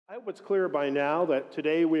I hope it's clear by now that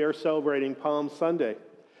today we are celebrating Palm Sunday.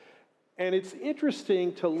 And it's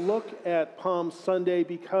interesting to look at Palm Sunday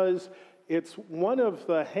because it's one of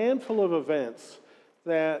the handful of events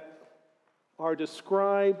that are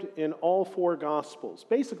described in all four Gospels.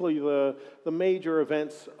 Basically, the major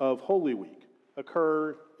events of Holy Week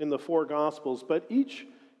occur in the four Gospels, but each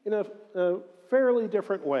in a fairly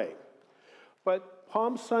different way. But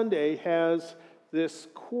Palm Sunday has this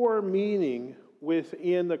core meaning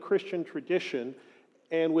within the Christian tradition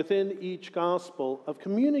and within each gospel of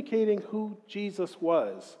communicating who Jesus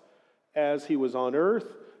was as he was on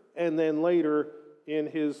earth and then later in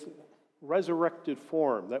his resurrected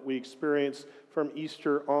form that we experience from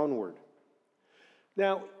Easter onward.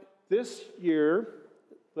 Now, this year,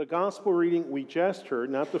 the gospel reading we just heard,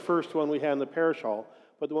 not the first one we had in the parish hall,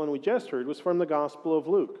 but the one we just heard was from the Gospel of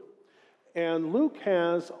Luke. And Luke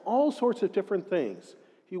has all sorts of different things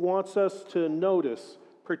he wants us to notice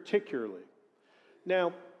particularly.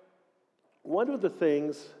 Now, one of the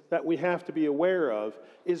things that we have to be aware of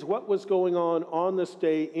is what was going on this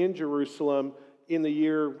day in Jerusalem in the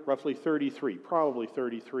year roughly 33, probably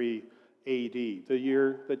 33 AD, the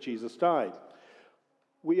year that Jesus died.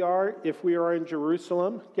 If we are in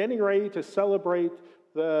Jerusalem, getting ready to celebrate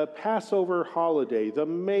the Passover holiday, the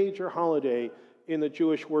major holiday in the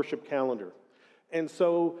Jewish worship calendar. And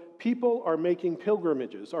so people are making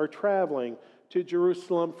pilgrimages, are traveling to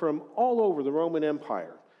Jerusalem from all over the Roman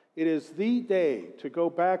Empire. It is the day to go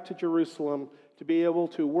back to Jerusalem to be able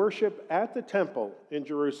to worship at the temple in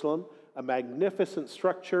Jerusalem, a magnificent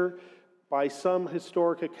structure. By some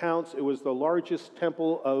historic accounts, it was the largest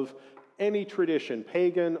temple of any tradition,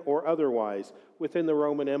 pagan or otherwise, within the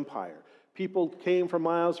Roman Empire. People came from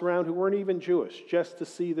miles around who weren't even Jewish just to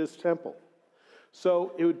see this temple.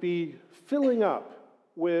 So it would be filling up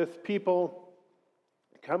with people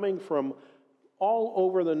coming from all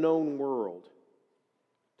over the known world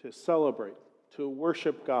to celebrate, to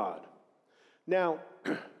worship God. Now,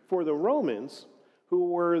 for the Romans, who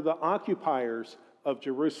were the occupiers of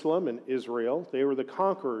Jerusalem and Israel, they were the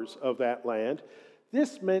conquerors of that land,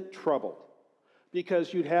 this meant trouble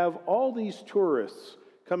because you'd have all these tourists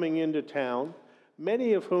coming into town,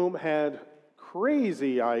 many of whom had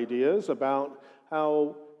crazy ideas about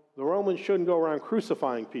how the Romans shouldn't go around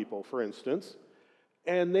crucifying people, for instance,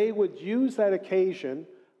 and they would use that occasion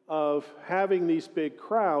of having these big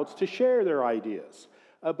crowds to share their ideas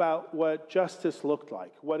about what justice looked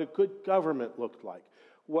like, what a good government looked like,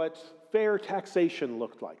 what fair taxation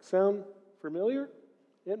looked like. Sound familiar?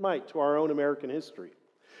 It might to our own American history.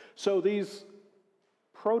 So these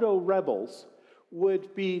proto-rebels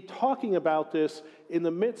would be talking about this in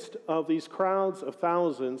the midst of these crowds of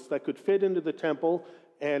thousands that could fit into the temple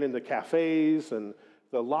and in the cafes and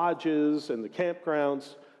the lodges and the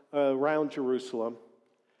campgrounds around Jerusalem.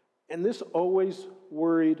 And this always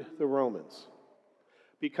worried the Romans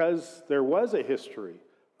because there was a history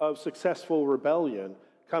of successful rebellion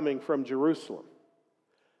coming from Jerusalem.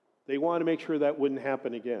 They wanted to make sure that wouldn't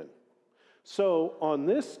happen again. So on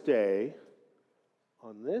this day,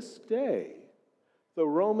 the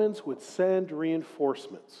Romans would send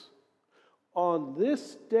reinforcements. On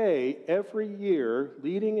this day, every year,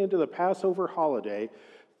 leading into the Passover holiday,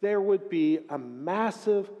 there would be a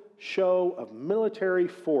massive show of military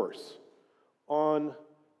force on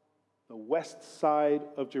the west side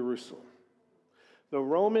of Jerusalem. The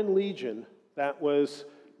Roman legion that was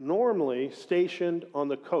normally stationed on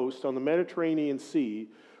the coast, on the Mediterranean Sea,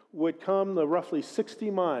 would come the roughly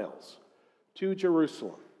 60 miles to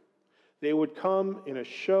Jerusalem. They would come in a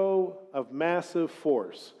show of massive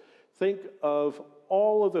force. Think of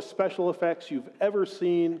all of the special effects you've ever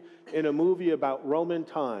seen in a movie about Roman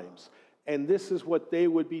times. And this is what they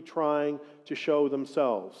would be trying to show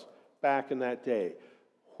themselves back in that day.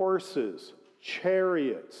 Horses,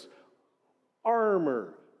 chariots,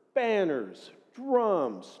 armor, banners,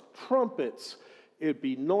 drums, trumpets. It would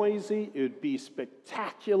be noisy, it would be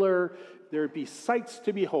spectacular, there would be sights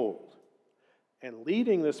to behold. And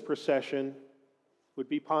leading this procession would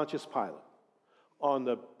be Pontius Pilate on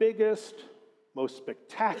the biggest, most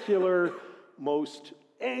spectacular, most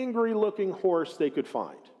angry-looking horse they could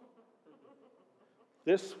find.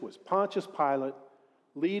 This was Pontius Pilate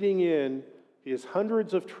leading in his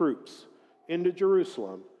hundreds of troops into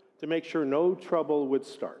Jerusalem to make sure no trouble would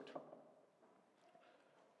start.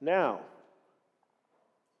 Now,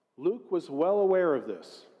 Luke was well aware of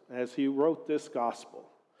this as he wrote this gospel.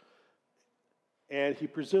 And he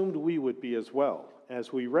presumed we would be as well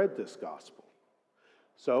as we read this gospel.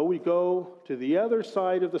 So we go to the other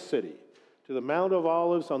side of the city, to the Mount of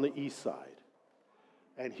Olives on the east side.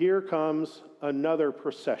 And here comes another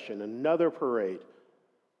procession, another parade.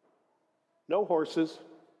 No horses,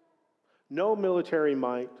 no military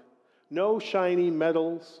might, no shiny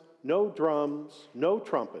medals, no drums, no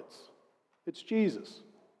trumpets. It's Jesus.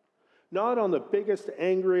 Not on the biggest,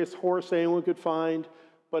 angriest horse anyone could find,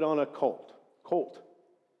 but on a colt.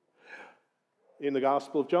 In the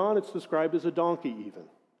Gospel of John, it's described as a donkey even.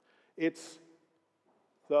 It's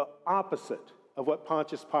the opposite of what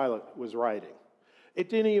Pontius Pilate was riding. It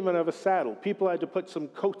didn't even have a saddle. People had to put some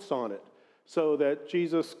coats on it so that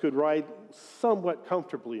Jesus could ride somewhat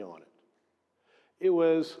comfortably on it. It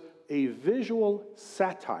was a visual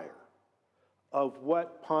satire of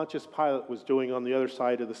what Pontius Pilate was doing on the other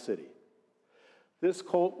side of the city. This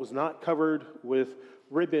colt was not covered with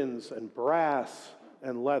ribbons and brass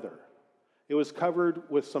and leather. It was covered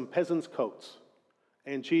with some peasants' coats,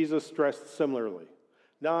 and Jesus dressed similarly,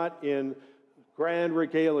 not in grand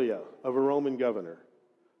regalia of a Roman governor,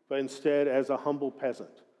 but instead as a humble peasant,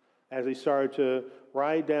 as he started to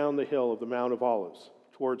ride down the hill of the Mount of Olives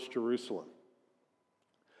towards Jerusalem.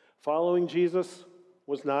 Following Jesus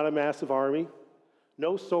was not a massive army,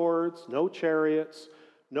 no swords, no chariots,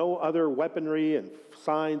 no other weaponry and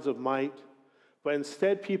signs of might, but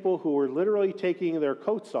instead people who were literally taking their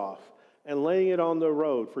coats off and laying it on the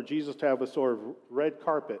road for Jesus to have a sort of red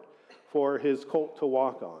carpet for his colt to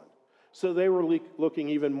walk on. So they were looking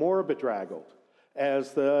even more bedraggled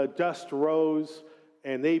as the dust rose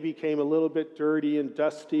and they became a little bit dirty and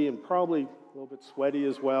dusty and probably a little bit sweaty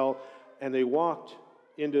as well, and they walked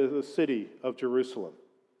into the city of Jerusalem.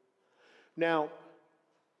 Now,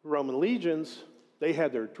 Roman legions, they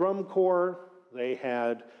had their drum corps, they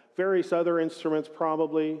had various other instruments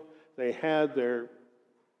probably, they had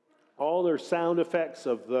all their sound effects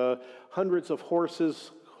of the hundreds of horses'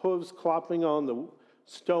 hooves clopping on the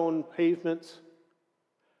stone pavements.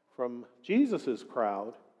 From Jesus'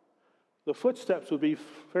 crowd, the footsteps would be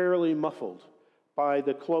fairly muffled by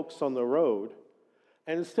the cloaks on the road,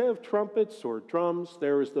 and instead of trumpets or drums,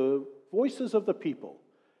 there was the voices of the people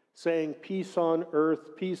saying, "Peace on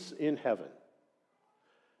earth, peace in heaven."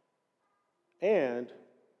 And,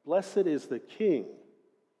 "Blessed is the King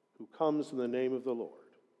who comes in the name of the Lord."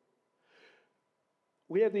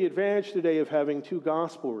 We have the advantage today of having two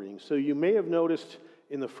gospel readings, so you may have noticed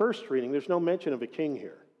in the first reading, there's no mention of a king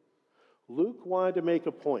here. Luke wanted to make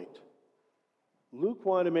a point. Luke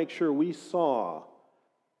wanted to make sure we saw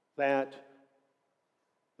that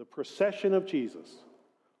the procession of Jesus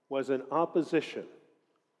was in opposition,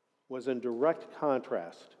 was in direct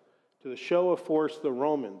contrast to the show of force the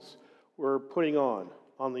Romans were putting on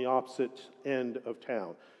the opposite end of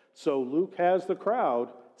town. So Luke has the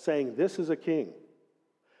crowd saying, "This is a king."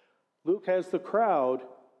 Luke has the crowd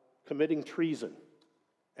committing treason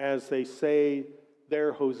as they say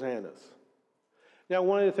their hosannas. Now,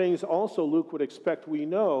 one of the things also Luke would expect we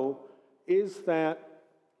know is that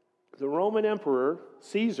the Roman emperor,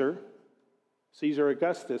 Caesar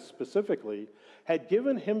Augustus specifically, had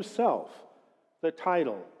given himself the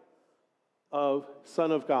title of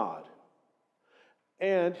Son of God.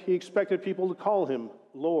 And he expected people to call him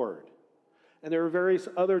Lord. And there were various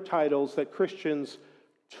other titles that Christians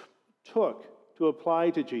took to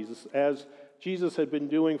apply to Jesus, as Jesus had been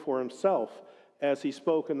doing for himself as he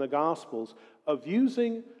spoke in the Gospels, of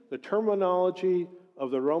using the terminology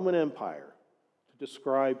of the Roman Empire to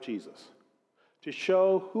describe Jesus, to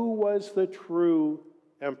show who was the true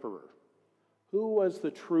emperor, who was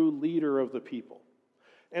the true leader of the people.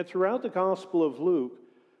 And throughout the Gospel of Luke,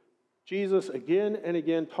 Jesus again and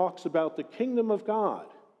again talks about the kingdom of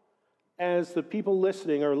God as the people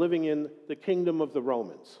listening are living in the kingdom of the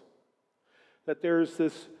Romans. That there's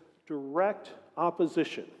this direct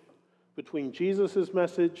opposition between Jesus'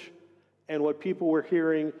 message and what people were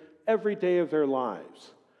hearing every day of their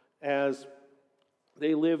lives as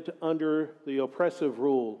they lived under the oppressive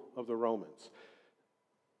rule of the Romans.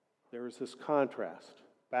 There was this contrast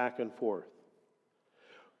back and forth.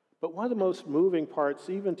 But one of the most moving parts,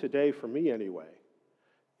 even today for me anyway,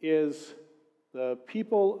 is the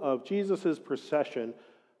people of Jesus' procession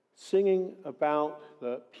singing about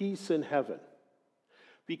the peace in heaven.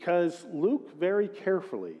 Because Luke very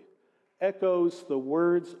carefully echoes the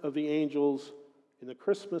words of the angels in the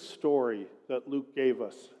Christmas story that Luke gave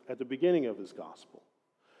us at the beginning of his gospel,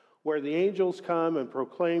 where the angels come and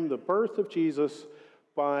proclaim the birth of Jesus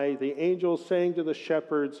by the angels saying to the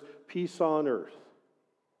shepherds, "Peace on earth,"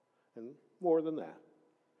 and more than that.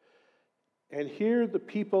 And here the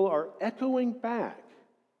people are echoing back,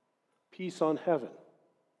 "Peace on heaven."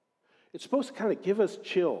 It's supposed to kind of give us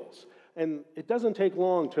chills. And it doesn't take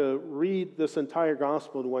long to read this entire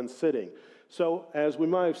gospel in one sitting. So as we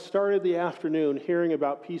might have started the afternoon hearing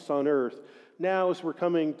about peace on earth, now as we're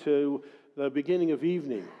coming to the beginning of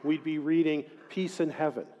evening, we'd be reading Peace in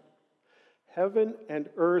Heaven. Heaven and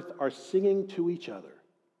earth are singing to each other.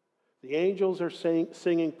 The angels are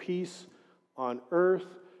singing peace on earth.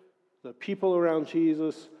 The people around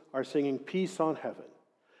Jesus are singing peace on heaven.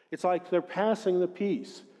 It's like they're passing the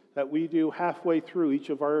peace that we do halfway through each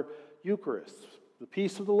of our Eucharists. The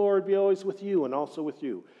peace of the Lord be always with you and also with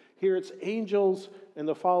you. Here it's angels and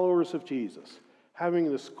the followers of Jesus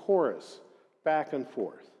having this chorus back and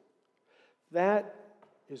forth. That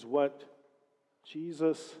is what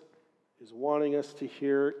Jesus is wanting us to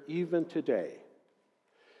hear even today.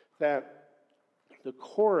 That the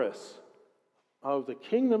chorus of the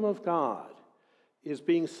kingdom of God is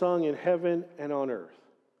being sung in heaven and on earth.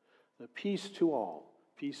 The peace to all,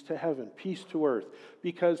 peace to heaven, peace to earth.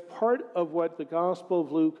 Because part of what the Gospel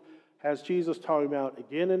of Luke has Jesus talking about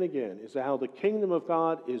again and again is how the kingdom of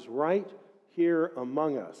God is right here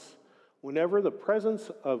among us. Whenever the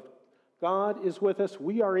presence of God is with us,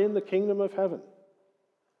 we are in the kingdom of heaven.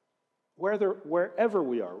 Wherever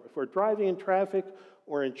we are, if we're driving in traffic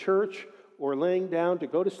or in church or laying down to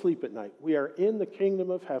go to sleep at night, we are in the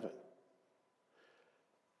kingdom of heaven.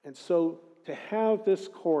 And so to have this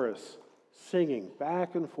chorus singing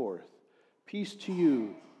back and forth, peace to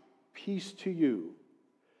you,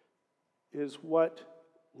 is what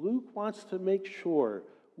Luke wants to make sure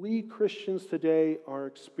we Christians today are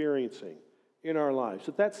experiencing in our lives.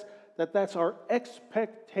 That's our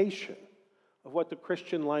expectation of what the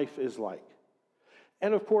Christian life is like.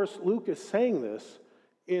 And of course, Luke is saying this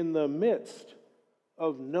in the midst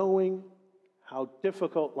of knowing how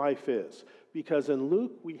difficult life is. Because in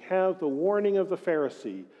Luke, we have the warning of the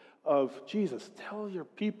Pharisee of Jesus, tell your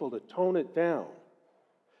people to tone it down.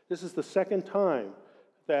 This is the second time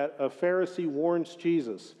that a Pharisee warns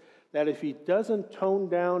Jesus that if he doesn't tone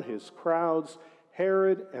down his crowds,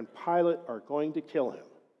 Herod and Pilate are going to kill him.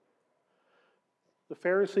 The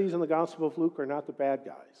Pharisees in the Gospel of Luke are not the bad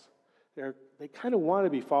guys. They kind of want to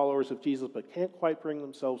be followers of Jesus, but can't quite bring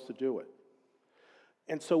themselves to do it.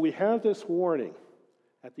 And so we have this warning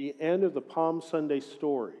at the end of the Palm Sunday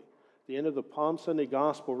story, the end of the Palm Sunday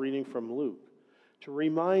Gospel reading from Luke, to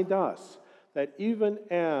remind us that even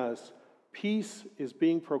as peace is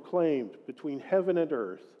being proclaimed between heaven and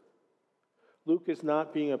earth, Luke is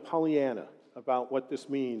not being a Pollyanna about what this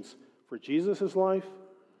means for Jesus' life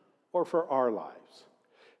or for our lives.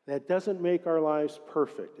 That doesn't make our lives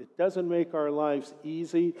perfect. It doesn't make our lives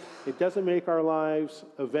easy. It doesn't make our lives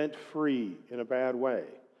event-free in a bad way.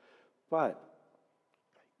 But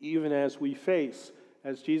even as we face,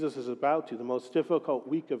 as Jesus is about to, the most difficult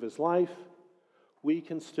week of his life, we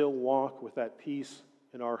can still walk with that peace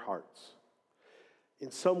in our hearts. In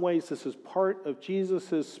some ways, this is part of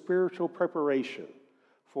Jesus' spiritual preparation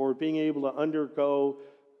for being able to undergo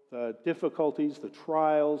the difficulties, the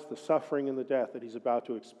trials, the suffering, and the death that he's about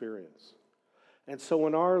to experience. And so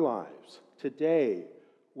in our lives, today,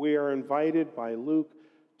 we are invited by Luke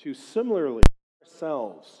to similarly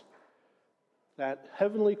ourselves that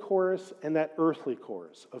heavenly chorus and that earthly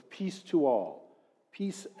chorus of peace to all,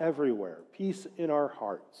 peace everywhere, peace in our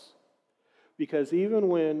hearts. Because even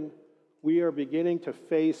when we are beginning to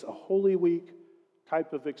face a Holy Week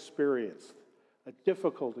type of experience, a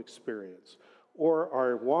difficult experience, or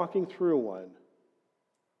are walking through one,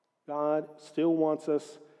 God still wants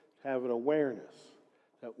us to have an awareness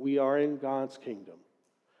that we are in God's kingdom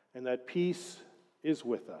and that peace is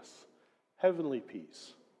with us. Heavenly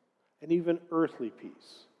peace and even earthly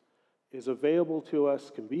peace is available to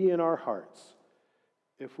us, can be in our hearts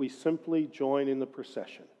if we simply join in the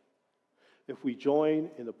procession. If we join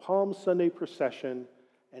in the Palm Sunday procession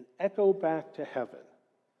and echo back to heaven,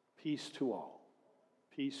 peace to all,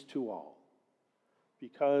 peace to all.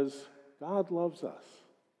 Because God loves us.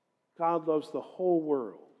 God loves the whole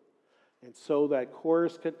world. And so that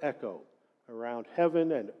chorus can echo around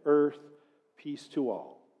heaven and earth, peace to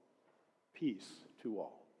all. Peace to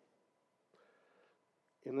all.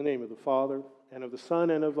 In the name of the Father, and of the Son,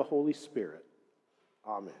 and of the Holy Spirit.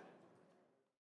 Amen.